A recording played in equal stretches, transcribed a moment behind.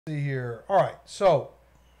See here. All right. So,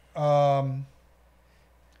 I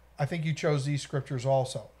think you chose these scriptures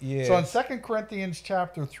also. Yes. So in 2 Corinthians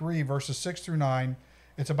chapter 3, verses 6 through 9,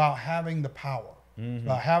 it's about having the power. Mm-hmm.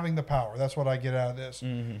 About having the power. That's what I get out of this.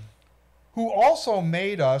 Mm-hmm. Who also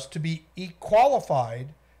made us to be qualified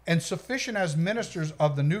and sufficient as ministers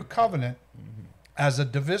of the new covenant as a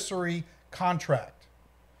divisory contract.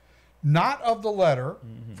 Not of the letter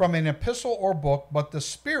from an epistle or book, but the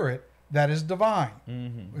Spirit that is divine,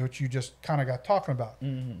 which you just kind of got talking about.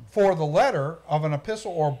 For the letter of an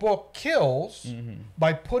epistle or book kills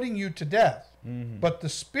by putting you to death, but the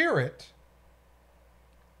Spirit,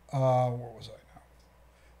 where was I now?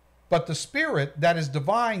 But the Spirit that is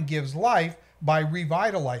divine gives life by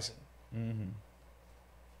revitalizing.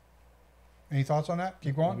 Any thoughts on that?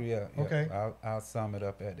 Keep going? Yeah. Okay. I'll sum it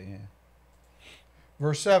up at the end.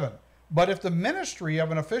 Verse 7. But if the ministry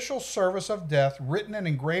of an official service of death written and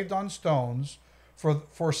engraved on stones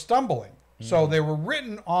for stumbling, so they were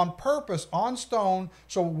written on purpose on stone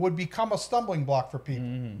so it would become a stumbling block for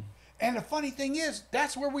people. And the funny thing is,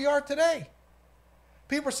 that's where we are today.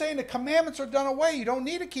 People are saying the commandments are done away. You don't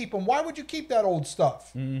need to keep them. Why would you keep that old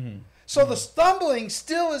stuff? So the stumbling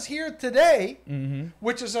still is here today,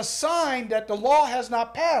 which is a sign that the law has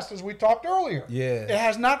not passed, as we talked earlier. Yeah. It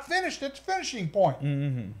has not finished its finishing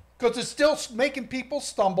point. Because it's still making people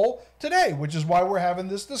stumble today, which is why we're having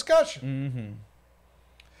this discussion.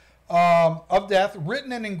 Of death,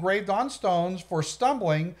 written and engraved on stones for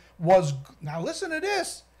stumbling was, now listen to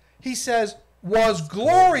this, he says, was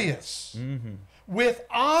glorious, with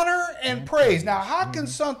honor and praise. Now, how can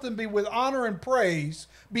something be with honor and praise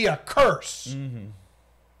be a curse?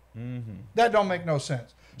 That don't make no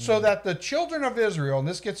sense. So that the children of Israel, and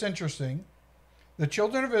this gets interesting, the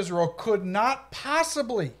children of Israel could not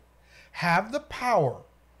possibly have the power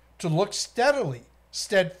to look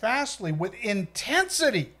steadfastly, with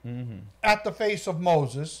intensity at the face of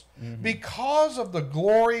Moses because of the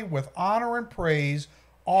glory with honor and praise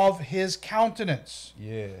of his countenance.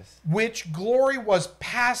 Yes. Which glory was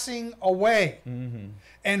passing away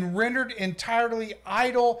and rendered entirely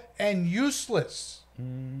idle and useless.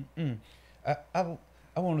 I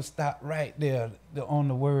want to stop right there on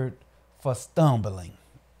the word for stumbling.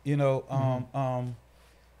 You know,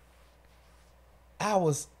 I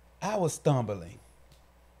was stumbling.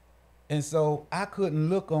 And so I couldn't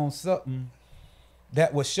look on something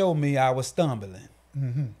that would show me I was stumbling.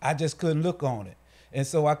 I just couldn't look on it. And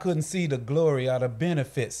so I couldn't see the glory or the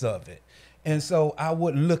benefits of it. And so I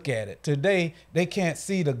wouldn't look at it. Today, they can't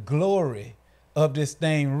see the glory of this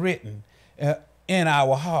thing written in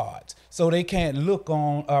our hearts. So they can't look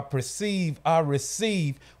on or perceive or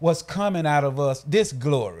receive what's coming out of us, this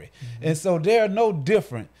glory. And so they're no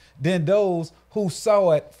different than those who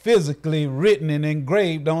saw it physically written and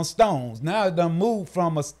engraved on stones. Now it done moved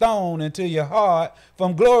from a stone into your heart.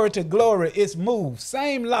 From glory to glory, it's moved.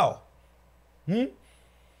 Same law.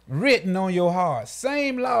 Written on your heart.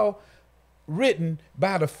 Same law written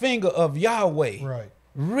by the finger of Yahweh. Right.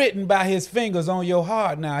 Written by his fingers on your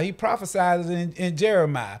heart now. He prophesies in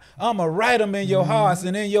Jeremiah. I'm going to write them in your hearts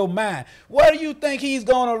and in your mind. What do you think he's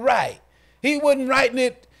going to write? He wasn't writing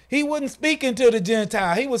it. He wasn't speaking to the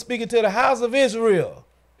Gentile. He was speaking to the house of Israel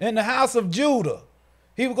and the house of Judah.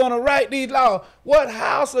 He was going to write these laws. What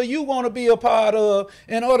house are you going to be a part of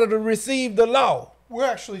in order to receive the law? We're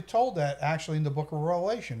actually told that actually in the book of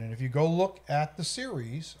Revelation. And if you go look at the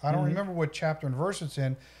series, I don't remember what chapter and verse it's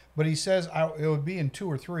in, but he says, it would be in 2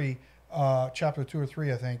 or 3, chapter 2 or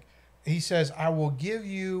 3, I think. He says, I will give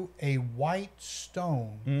you a white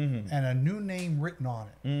stone and a new name written on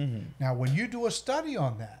it. Now, when you do a study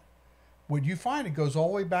on that, what you find, it goes all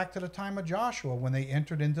the way back to the time of Joshua when they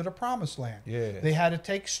entered into the promised land. They had to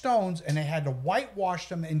take stones and they had to whitewash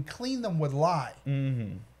them and clean them with lye.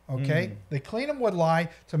 Okay? They clean them with lye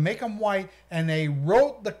to make them white, and they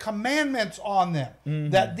wrote the commandments on them,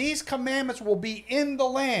 that these commandments will be in the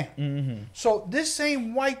land. So this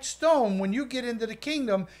same white stone, when you get into the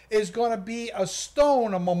kingdom, is going to be a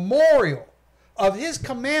stone, a memorial of his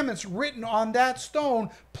commandments written on that stone,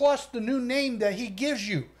 plus the new name that he gives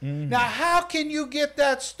you. Now, how can you get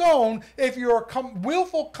that stone if you're a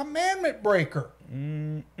willful commandment breaker?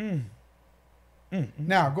 Now,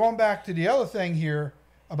 going back to the other thing here,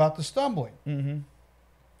 about the stumbling.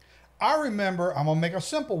 I remember, I'm going to make a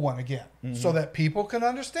simple one again so that people can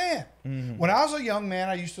understand. When I was a young man,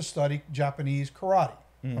 I used to study Japanese karate.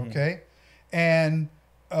 Okay? And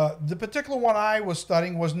the particular one I was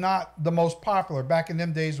studying was not the most popular. Back in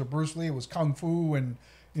them days with Bruce Lee, it was Kung Fu and,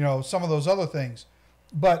 you know, some of those other things.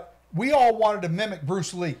 But we all wanted to mimic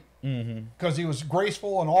Bruce Lee. because he was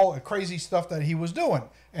graceful and all the crazy stuff that he was doing.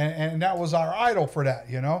 And that was our idol for that,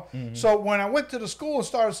 you know? So when I went to the school and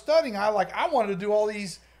started studying, I wanted to do all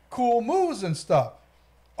these cool moves and stuff.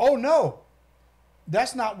 Oh, no,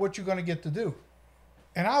 that's not what you're going to get to do.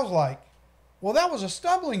 And I was like, well, that was a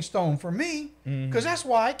stumbling stone for me, because that's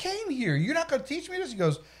why I came here. You're not going to teach me this? He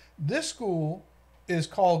goes, this school is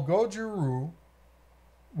called Goju-ru,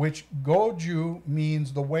 which Goju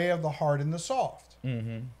means the way of the hard and the soft.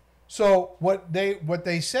 So what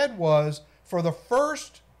they said was, for the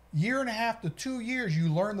first 1.5 to 2 years,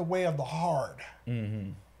 you learn the way of the hard.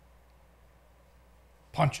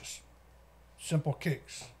 Punches, simple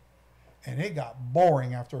kicks. And it got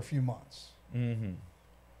boring after a few months.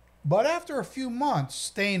 But after a few months,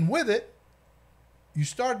 staying with it, you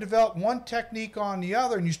started to develop one technique on the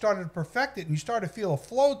other, and you started to perfect it, and you started to feel a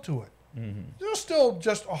flow to it. It was still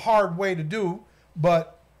just a hard way to do,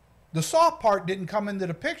 but the soft part didn't come into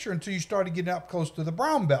the picture until you started getting up close to the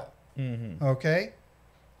brown belt. Okay?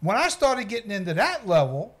 When I started getting into that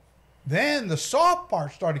level, then the soft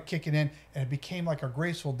part started kicking in, and it became like a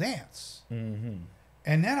graceful dance. And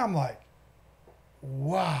then I'm like,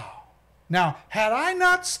 wow. Now, had I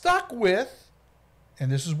not stuck with, and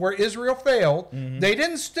this is where Israel failed, they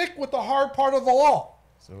didn't stick with the hard part of the law.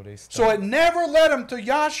 So it never led them to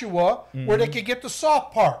Yahshua, where they could get the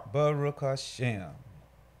soft part. Baruch Hashem.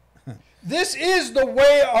 This is the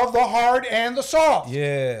way of the hard and the soft.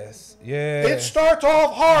 Yes, yes. It starts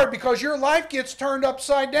off hard because your life gets turned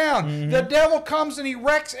upside down. The devil comes and he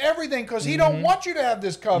wrecks everything because he don't want you to have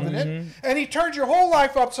this covenant, and he turns your whole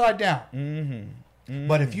life upside down.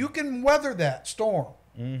 But if you can weather that storm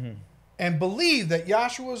and believe that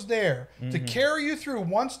Yahshua is there to carry you through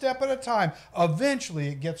one step at a time, eventually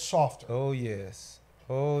it gets softer. Oh, yes.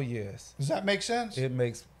 Oh, yes. Does that make sense? It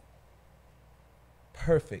makes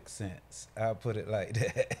perfect sense. I'll put it like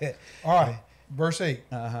that. All right. Verse 8.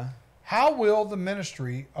 How will the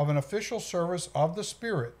ministry of an official service of the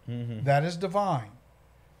Spirit that is divine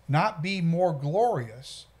not be more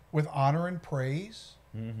glorious with honor and praise?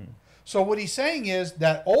 So what he's saying is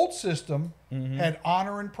that old system had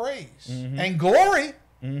honor and praise and glory.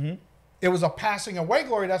 It was a passing away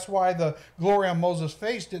glory. That's why the glory on Moses'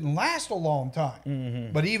 face didn't last a long time.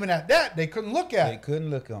 But even at that, they couldn't look at it. They couldn't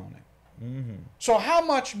look on it. So how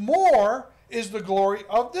much more is the glory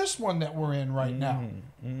of this one that we're in right now?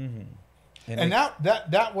 And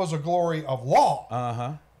that was a glory of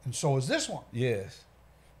law. And so is this one. Yes.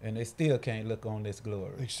 And they still can't look on this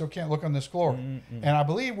glory. They still can't look on this glory. And I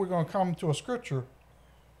believe we're going to come to a scripture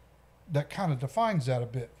that kind of defines that a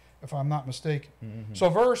bit, if I'm not mistaken. So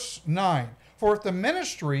verse 9, for if the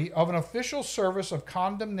ministry of an official service of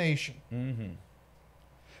condemnation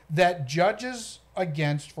that judges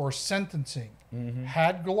against for sentencing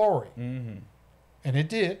had glory, and it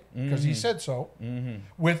did, because he said so,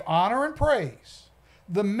 with honor and praise,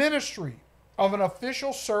 the ministry of an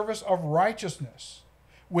official service of righteousness,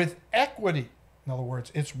 with equity, in other words,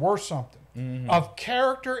 it's worth something, of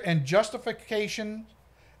character and justification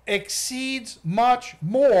exceeds much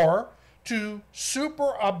more to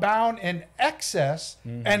superabound in excess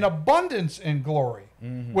and abundance in glory,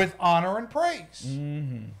 with honor and praise.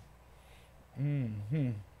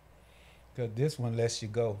 Because this one lets you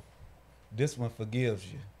go. This one forgives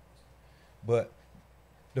you. But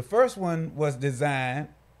the first one was designed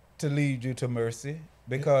to lead you to mercy,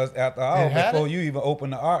 because after all, before you even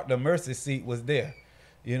opened the ark, the mercy seat was there,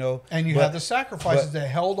 you know. And you had the sacrifices that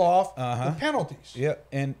held off the penalties.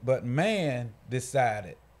 Yep. But man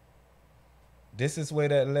decided, this is where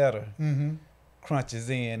that letter crunches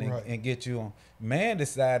in and get you on. Man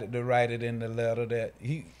decided to write it in the letter that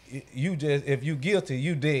if you guilty,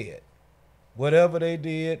 you dead. Whatever they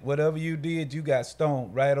did, whatever you did, you got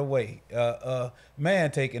stoned right away.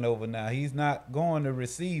 Man taking over now. He's not going to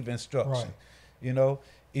receive instruction. Right. You know,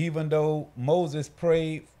 even though Moses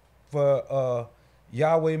prayed for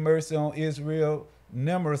Yahweh mercy on Israel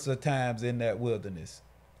numerous of times in that wilderness.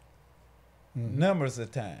 Numerous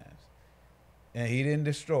of times. And he didn't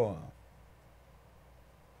destroy them.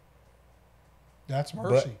 That's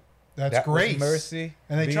mercy. That's grace. Mercy.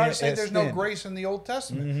 And they try to say there's no grace in the Old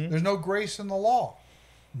Testament. There's no grace in the law.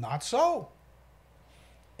 Not so.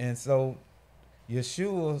 And so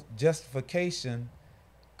Yeshua's justification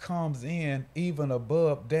comes in even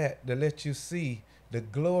above that to let you see the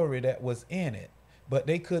glory that was in it. But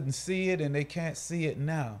they couldn't see it, and they can't see it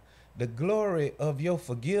now. The glory of your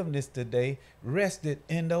forgiveness today rested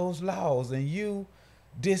in those laws, and you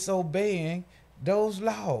disobeying those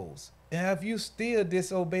laws. And if you still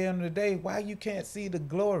disobey him today, why you can't see the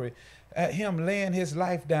glory at him laying his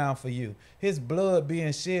life down for you, his blood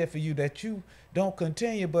being shed for you, that you don't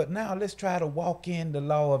continue? But now let's try to walk in the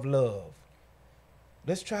law of love.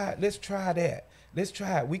 Let's try that. Let's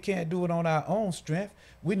try it. We can't do it on our own strength.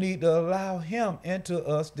 We need to allow him into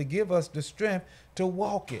us to give us the strength to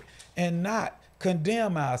walk it and not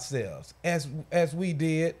condemn ourselves as we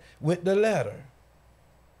did with the letter.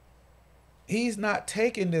 He's not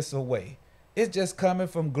taking this away. It's just coming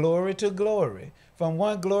from glory to glory, from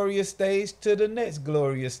one glorious stage to the next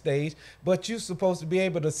glorious stage. But you're supposed to be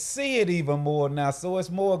able to see it even more now. So it's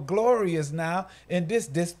more glorious now in this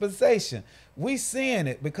dispensation. We seeing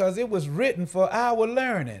it because it was written for our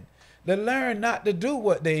learning. To learn not to do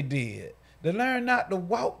what they did. To learn not to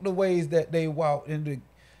walk the ways that they walked, and to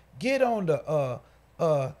get on the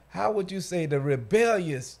how would you say, the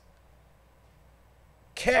rebellious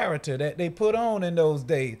character that they put on in those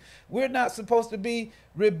days. We're not supposed to be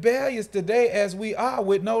rebellious today as we are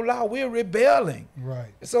with no law. We're rebelling.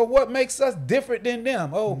 Right. So what makes us different than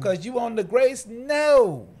them? Oh, because you on the grace?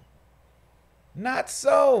 No. Not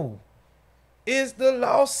so. Is the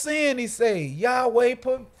law sin, he say? Yahweh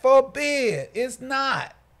forbid. It's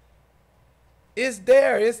not. It's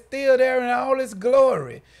there. It's still there in all its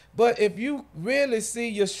glory. But if you really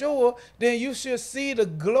see Yeshua, then you should see the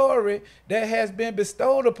glory that has been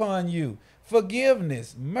bestowed upon you.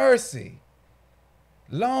 Forgiveness, mercy,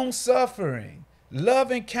 long-suffering,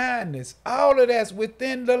 loving kindness. All of that's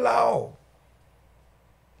within the law.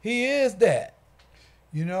 He is that.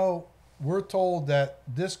 You know, we're told that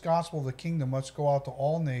this gospel of the kingdom must go out to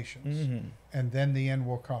all nations, and then the end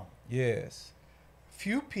will come. Yes.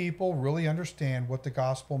 Few people really understand what the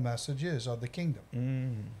gospel message is of the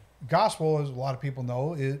kingdom. Gospel, as a lot of people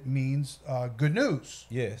know, it means good news.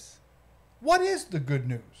 Yes. What is the good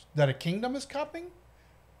news? That a kingdom is coming?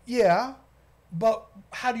 Yeah, but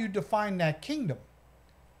how do you define that kingdom?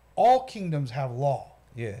 All kingdoms have law.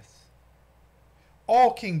 Yes.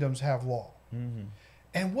 All kingdoms have law.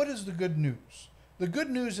 And what is the good news? The good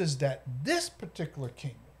news is that this particular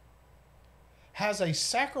kingdom has a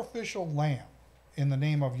sacrificial lamb in the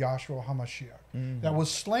name of Yahshua HaMashiach that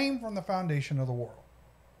was slain from the foundation of the world,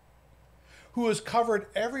 who has covered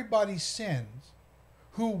everybody's sins,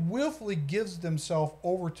 who willfully gives themselves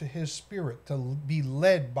over to his spirit to be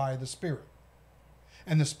led by the spirit.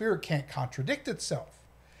 And the spirit can't contradict itself.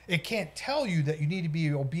 It can't tell you that you need to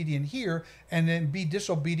be obedient here and then be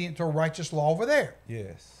disobedient to a righteous law over there.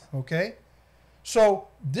 Yes. Okay? So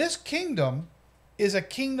this kingdom is a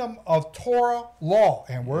kingdom of Torah law.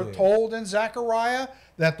 And we're told in Zechariah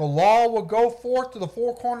that the law will go forth to the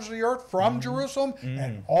four corners of the earth from Jerusalem.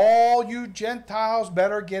 And all you Gentiles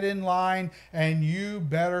better get in line, and you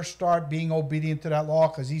better start being obedient to that law.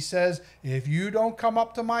 Because he says, if you don't come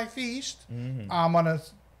up to my feast, I'm going to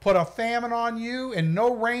put a famine on you and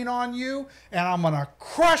no rain on you, and I'm going to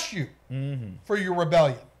crush you for your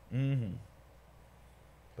rebellion. I'm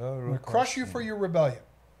going to crush you for your rebellion.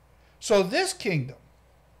 So this kingdom,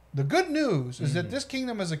 the good news is that this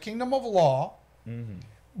kingdom is a kingdom of law,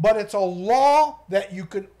 but it's a law that you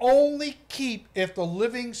can only keep if the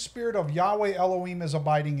living spirit of Yahweh Elohim is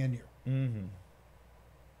abiding in you.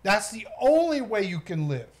 That's the only way you can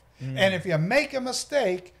live. And if you make a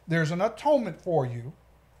mistake, there's an atonement for you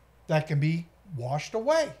that can be washed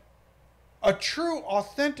away. A true,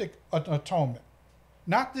 authentic atonement.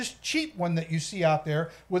 Not this cheap one that you see out there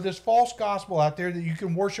with this false gospel out there that you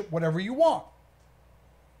can worship whatever you want.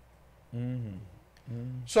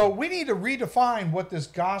 So we need to redefine what this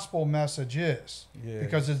gospel message is,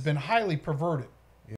 because it's been highly perverted.